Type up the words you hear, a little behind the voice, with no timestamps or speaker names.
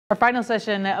Our final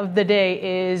session of the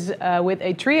day is with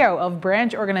a trio of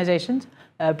branch organizations.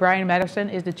 Brian MADDERSON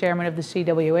is the chairman of the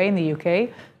CWA in the UK.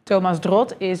 Thomas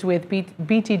DROTT is with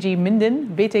BTG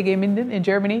Minden in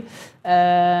Germany.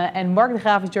 And Mark de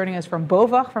Graaf is joining us from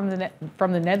Bovag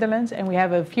from the Netherlands. And we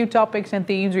have a few topics and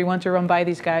themes we want to run by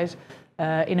these guys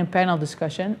in a panel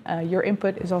discussion. Your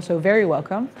input is also very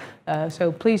welcome.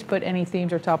 So please put any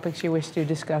themes or topics you wish to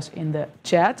discuss in the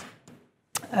chat.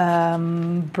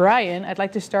 Brian, I'd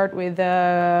like to start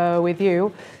with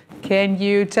you. Can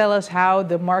you tell us how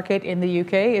the market in the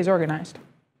UK is organized?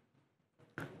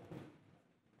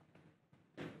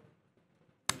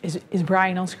 Is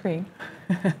Brian on screen?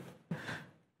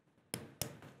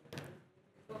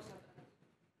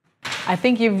 I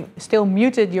think you've still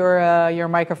muted your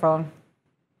microphone.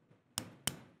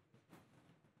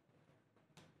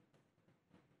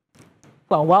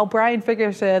 Well, while Brian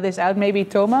figures this out, maybe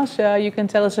Thomas, you can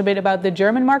tell us a bit about the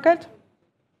German market?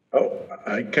 Oh,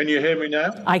 can you hear me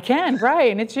now? I can,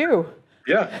 Brian, it's you.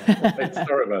 Yeah,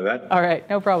 sorry about that. All right,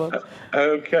 no problem.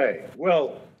 Okay,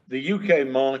 well, the UK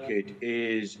market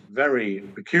is very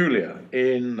peculiar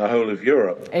in the whole of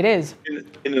Europe. It is.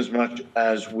 In as much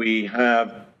as we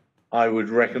have, I would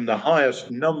reckon, the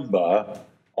highest number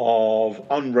of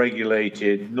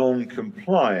unregulated,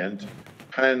 non-compliant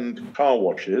hand car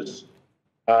washes.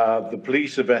 The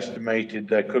police have estimated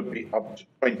there could be up to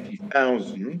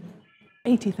 20,000.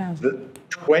 80,000.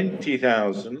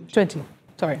 20,000. 20,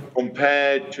 sorry.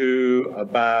 Compared to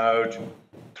about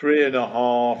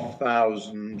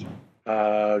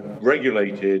 3,500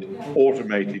 regulated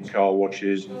automated car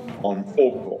washes on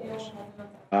forecourts.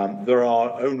 There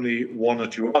are only one or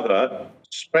two other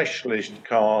specialist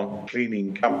car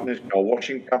cleaning companies, car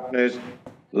washing companies,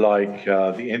 like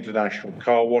the International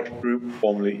Car Wash Group,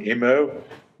 formerly IMO,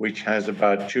 which has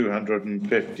about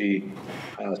 250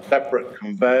 separate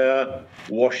conveyor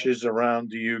washes around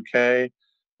the UK.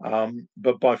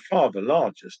 But by far the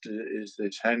largest is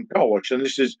this hand car wash. And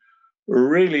this has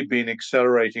really been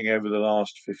accelerating over the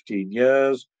last 15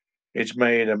 years. It's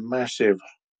made a massive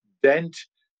dent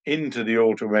into the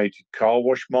automated car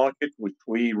wash market, which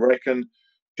we reckon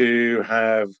to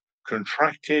have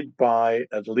contracted by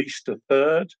at least a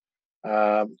third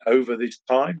over this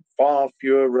time. Far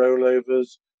fewer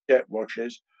rollovers, jet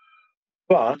washes.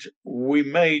 But we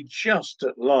may just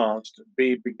at last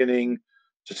be beginning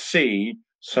to see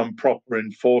some proper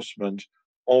enforcement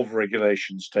of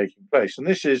regulations taking place. And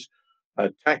this is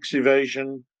tax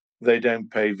evasion. They don't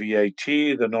pay VAT.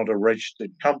 They're not a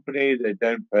registered company. They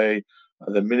don't pay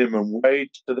the minimum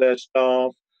wage to their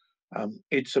staff.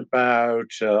 It's about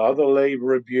other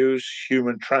labor abuse,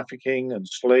 human trafficking and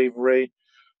slavery.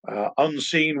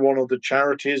 Unseen, one of the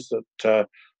charities that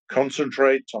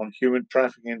concentrates on human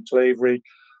trafficking and slavery,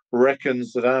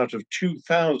 reckons that out of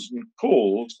 2,000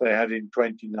 calls they had in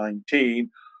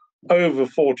 2019, over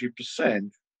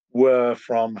 40% were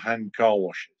from hand car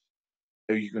washes.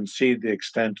 So you can see the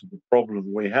extent of the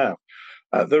problem we have.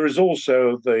 There is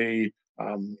also the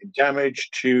damage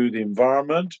to the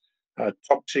environment,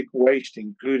 toxic waste,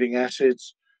 including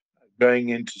acids, going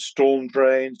into storm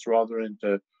drains rather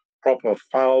into proper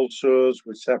foul sewers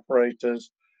with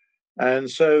separators. And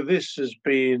so this has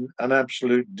been an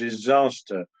absolute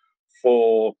disaster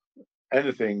for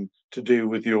anything to do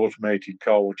with the automated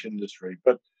car wash industry.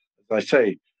 But as I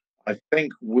say, I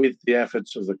think with the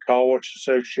efforts of the Car Wash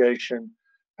Association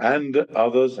and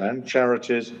others and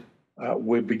charities,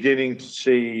 we're beginning to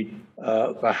see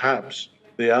perhaps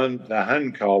the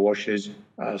hand car washes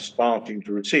starting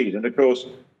to recede. And of course,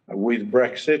 with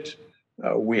Brexit,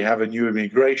 we have a new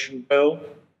immigration bill,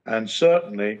 and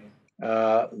certainly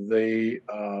the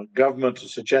government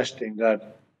is suggesting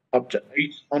that up to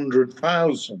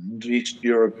 800,000 East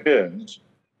Europeans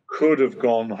could have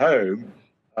gone home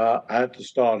at the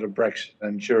start of Brexit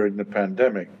and during the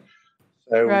pandemic.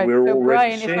 So right. we're so already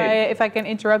Brian, seeing. if I can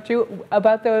interrupt you,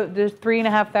 about the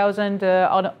 3,500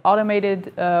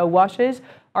 automated washes,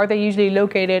 are they usually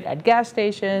located at gas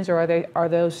stations, or are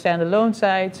those standalone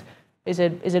sites? Is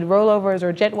it rollovers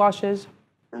or jet washes?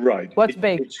 Right. What's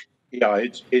big? It's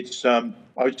I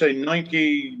would say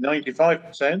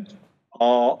 95%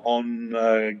 are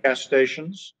on gas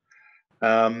stations.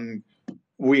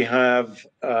 We have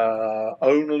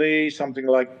only something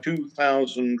like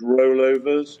 2,000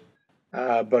 rollovers,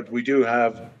 but we do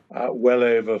have well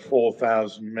over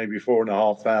 4,000, maybe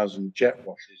 4,500 jet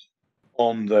washes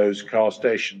on those car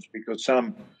stations, because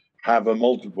some have a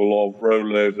multiple of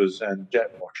rollovers and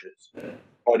jet washes.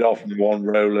 Quite often one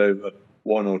rollover,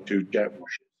 one or two jet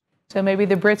washes. So maybe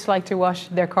the Brits like to wash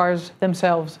their cars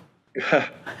themselves.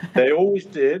 They always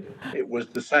did. It was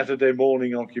the Saturday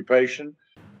morning occupation.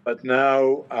 but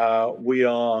now we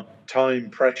are time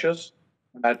precious.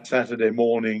 That Saturday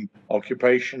morning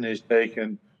occupation is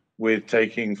taken with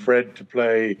taking Fred to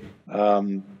play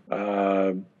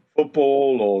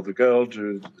football or the girl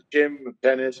to the gym,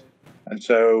 tennis, and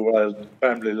so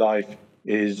family life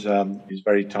is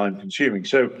very time consuming.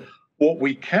 So what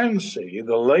we can see,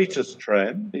 the latest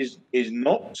trend is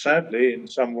not, sadly, in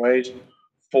some ways,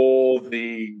 for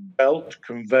the belt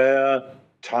conveyor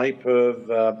type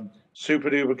of super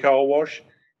duper car wash.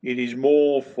 It is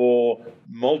more for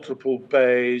multiple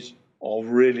bays of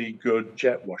really good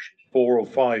jet washes, 4 or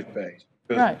 5 bays,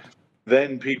 because Right.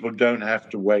 then people don't have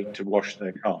to wait to wash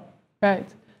their car. Right.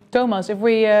 Thomas, if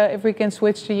we can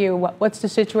switch to you, what's the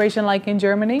situation like in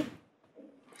Germany?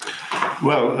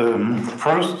 Well,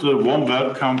 first, warm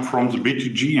welcome from the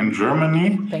BTG in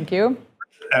Germany. Thank you.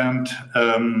 And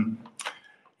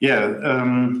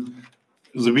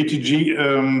the BTG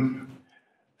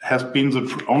has been the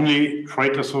only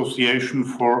trade association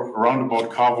for roundabout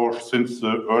car wash since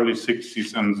the early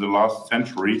 60s and the last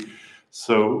century.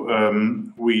 So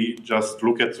we just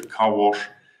look at the car wash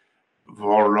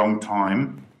for a long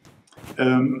time.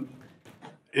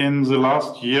 In the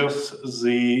last years,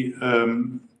 the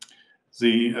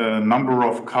number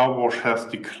of car wash has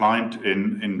declined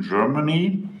in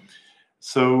Germany.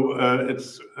 So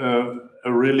it's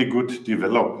a really good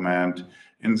development.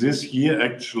 In this year,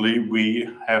 actually, we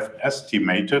have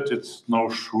estimated, it's no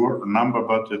sure number,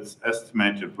 but it's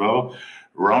estimated well,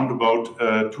 around about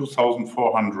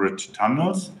 2,400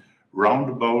 tunnels, round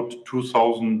about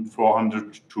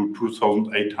 2,400 to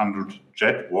 2,800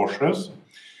 jet washers.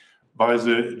 By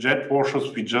the jet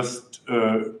washers, we just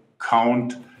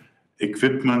count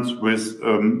equipments with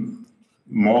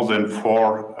more than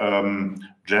 4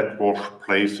 jet wash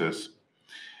places.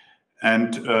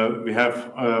 And we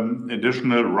have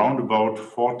additional round about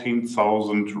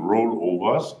 14,000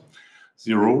 rollovers.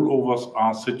 The rollovers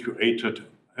are situated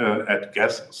at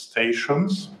gas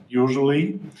stations,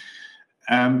 usually.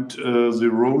 And the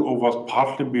rollovers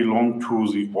partly belong to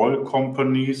the oil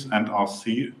companies and are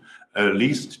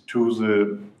leased to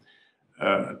the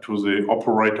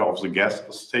operator of the gas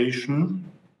station.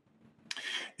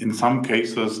 In some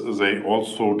cases, they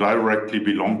also directly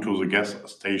belong to the gas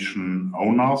station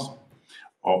owners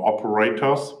or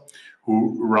operators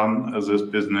who run this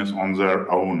business on their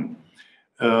own.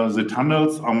 The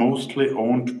tunnels are mostly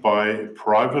owned by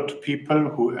private people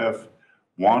who have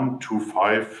 1 to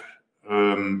 5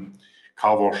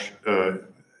 car wash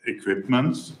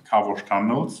equipments, car wash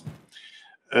tunnels.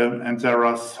 And there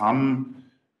are some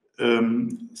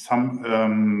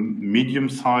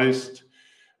medium-sized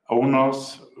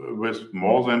owners with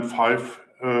more than 5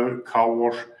 car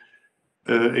wash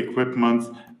equipments,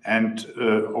 and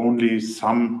only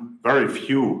some very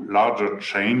few larger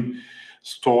chain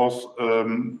stores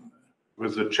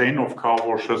with a chain of car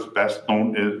washes. Best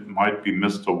known might be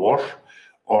Mr. Wash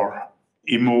or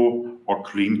Immo or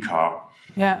Clean Car.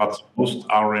 Yeah. But most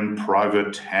are in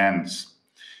private hands.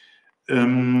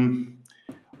 On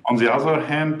the other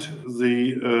hand,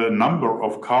 the number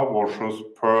of car washers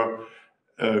per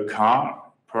car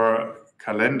per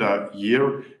calendar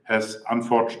year has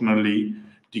unfortunately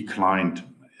declined.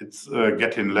 It's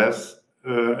getting less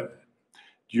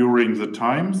during the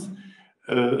times.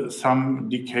 Some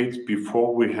decades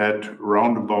before, we had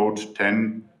round about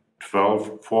 10,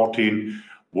 12, 14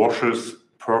 washes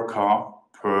per car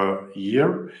per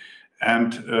year.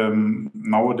 And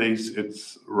nowadays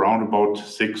it's round about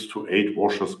 6 to 8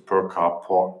 washes per car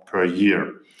per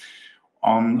year.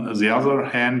 On the other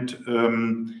hand,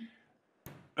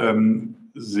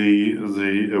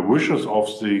 the wishes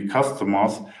of the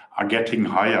customers are getting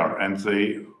higher, and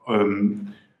they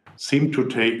seem to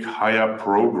take higher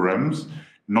programs,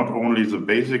 not only the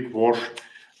basic wash,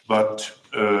 but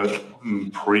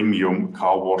premium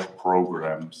car wash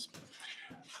programs.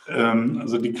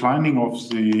 The declining of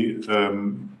the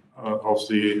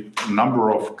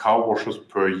number of car washes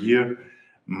per year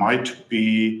might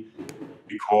be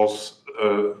because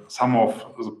some of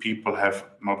the people have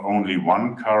not only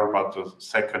one car, but the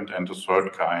second and the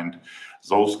third car, and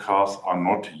those cars are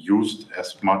not used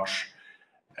as much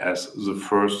as the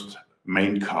first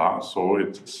main car, so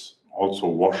it's also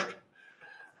washed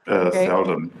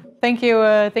seldom. Thank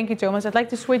you, Thomas. I'd like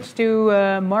to switch to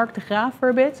Mark de GRAAF for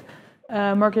a bit.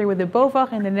 Mark, here with the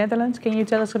Bovag in the Netherlands. Can you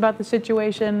tell us about the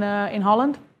situation in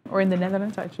Holland, or in the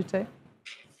Netherlands, I should say?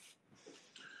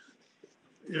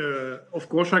 Of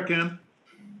course I can.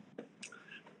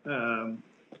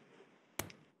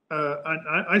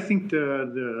 I think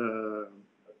the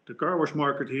car wash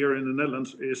market here in the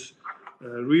Netherlands is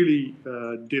really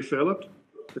developed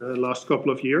the last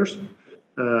couple of years.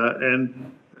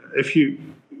 And if you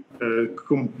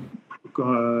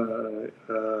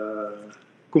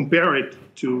compare it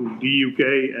to the UK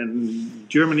and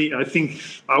Germany, I think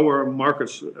our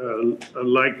markets are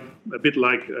like a bit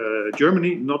like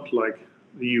Germany, not like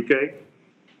the UK.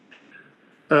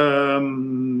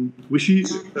 We see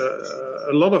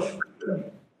a lot of.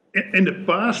 In the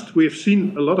past, we have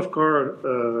seen a lot of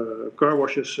car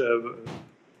washes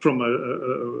from a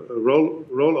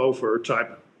rollover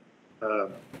type.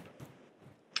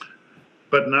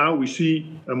 But now we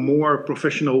see a more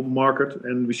professional market,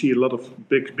 and we see a lot of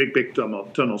big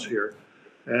tunnels here.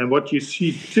 And what you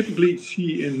typically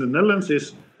see in the Netherlands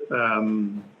is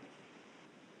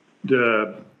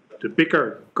the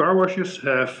bigger car washes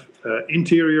have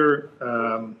interior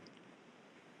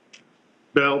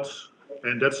belts,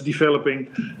 and that's developing.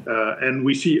 And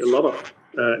we see a lot of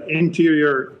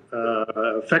interior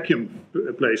vacuum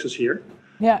places here.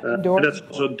 Yeah, and that's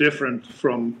also different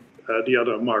from the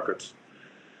other markets.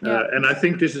 Yeah. And I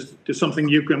think this is something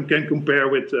you can compare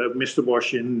with Mr.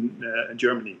 Wash in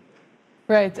Germany.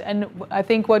 Right, and I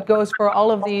think what goes for all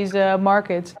of these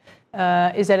markets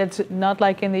is that it's not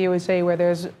like in the USA where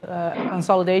there's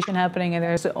consolidation happening and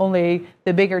there's only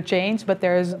the bigger chains, but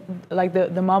there's like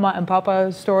the mama and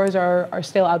papa stores are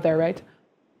still out there, right?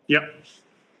 Yeah,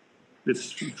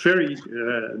 it's very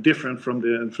different from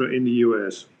in the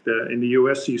US. In the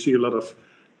US, you see a lot of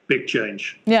big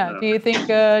change. Yeah, do you think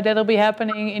that'll be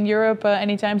happening in Europe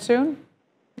anytime soon?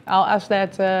 I'll ask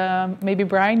that, maybe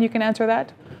Brian, you can answer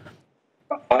that.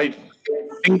 I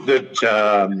think that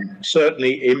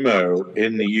certainly IMO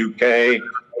in the UK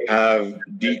have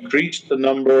decreased the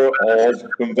number of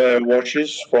conveyor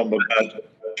washes from about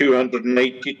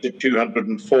 280 to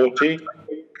 240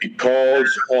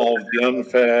 because of the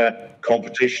unfair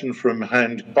competition from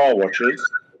hand car washers,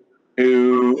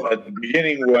 who at the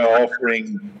beginning were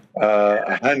offering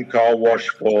a hand car wash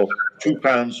for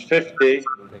 £2.50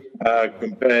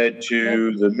 compared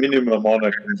to the minimum on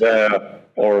a conveyor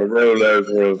or a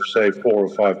rollover of, say, £4 or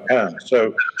 £5.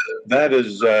 So that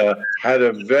has had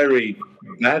a very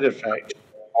bad effect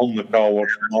on the car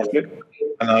wash market.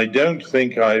 And I don't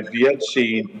think I've yet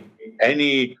seen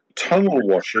any tunnel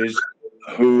washers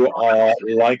who are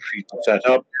likely to set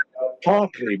up,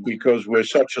 partly because we're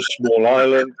such a small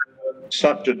island,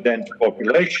 such a dense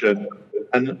population,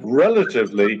 and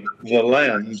relatively the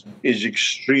land is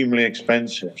extremely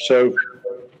expensive. So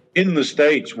in the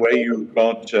States, where you've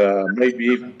got, maybe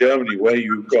even Germany, where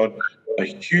you've got a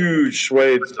huge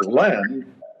swathe of land,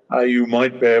 you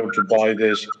might be able to buy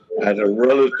this at a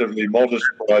relatively modest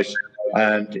price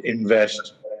and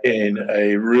invest in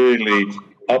a really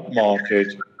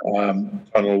upmarket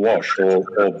tunnel wash or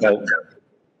belt.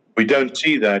 We don't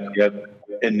see that yet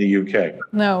in the UK.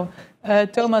 No.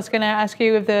 Thomas, can I ask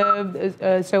you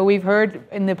if so we've heard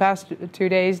in the past 2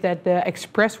 days that the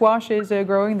express wash is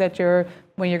growing, that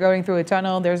when you're going through a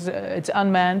tunnel, it's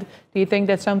unmanned. Do you think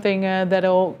that's something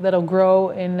that'll grow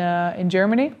in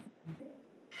Germany?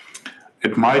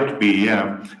 It might be,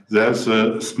 yeah. There's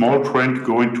a small trend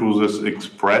going to this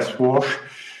express wash,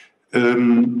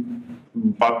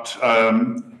 but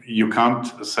you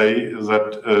can't say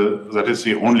that that is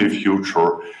the only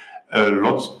future.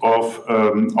 Lots of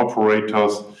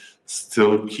operators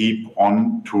still keep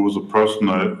on to the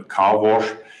personal car wash,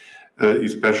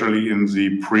 especially in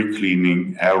the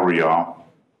pre-cleaning area.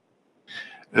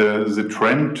 The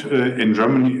trend in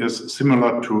Germany is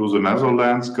similar to the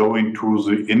Netherlands, going to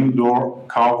the indoor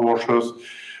car washers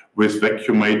with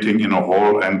vacuumating in a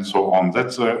hall and so on.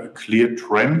 That's a clear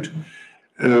trend,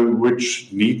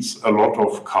 which needs a lot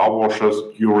of car washers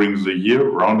during the year,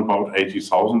 around about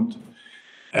 80,000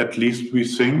 at least, we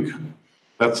think.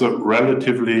 That's a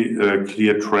relatively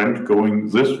clear trend going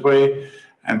this way,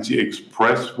 and the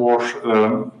express wash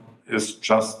is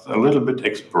just a little bit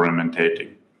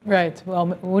experimenting. Right. Well,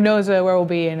 who knows where we'll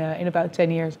be in about 10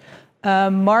 years.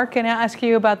 Mark, can I ask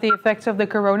you about the effects of the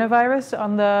coronavirus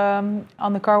on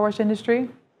the car wash industry?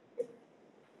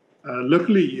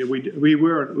 Luckily, we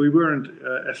weren't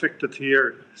affected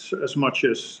here as much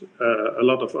as a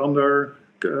lot of other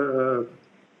countries.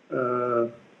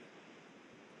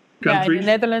 Yeah, in the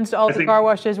Netherlands, all the car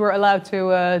washes were allowed to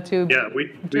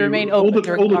remain open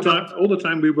all the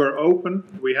time. We were open.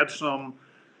 We had some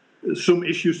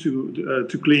issues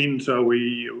to clean, so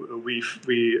we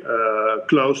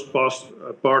closed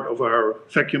part of our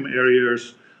vacuum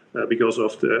areas because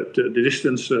of the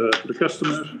distance to the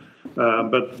customers.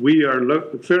 But we are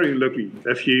very lucky.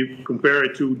 If you compare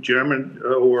it to Germany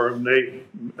or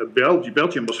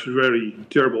Belgium was very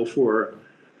terrible for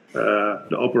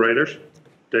the operators.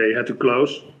 They had to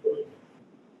close.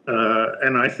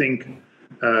 And I think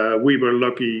we were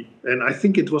lucky, and I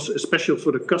think it was especially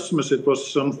for the customers, it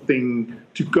was something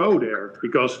to go there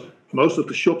because most of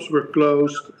the shops were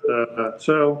closed.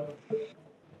 So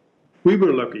we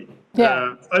were lucky.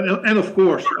 Yeah. And of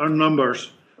course, our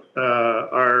numbers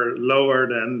are lower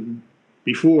than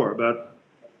before, but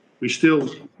we're still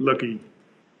lucky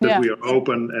that we are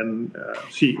open and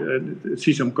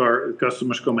see some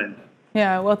customers come in.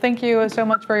 Yeah, well, thank you so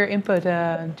much for your input,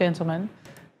 gentlemen.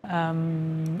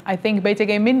 I think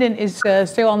BTG Minden is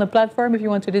still on the platform if you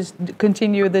want to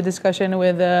continue the discussion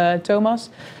with Thomas.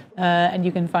 And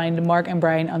you can find Mark and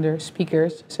Brian under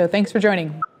speakers. So thanks for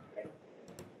joining.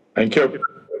 Thank you.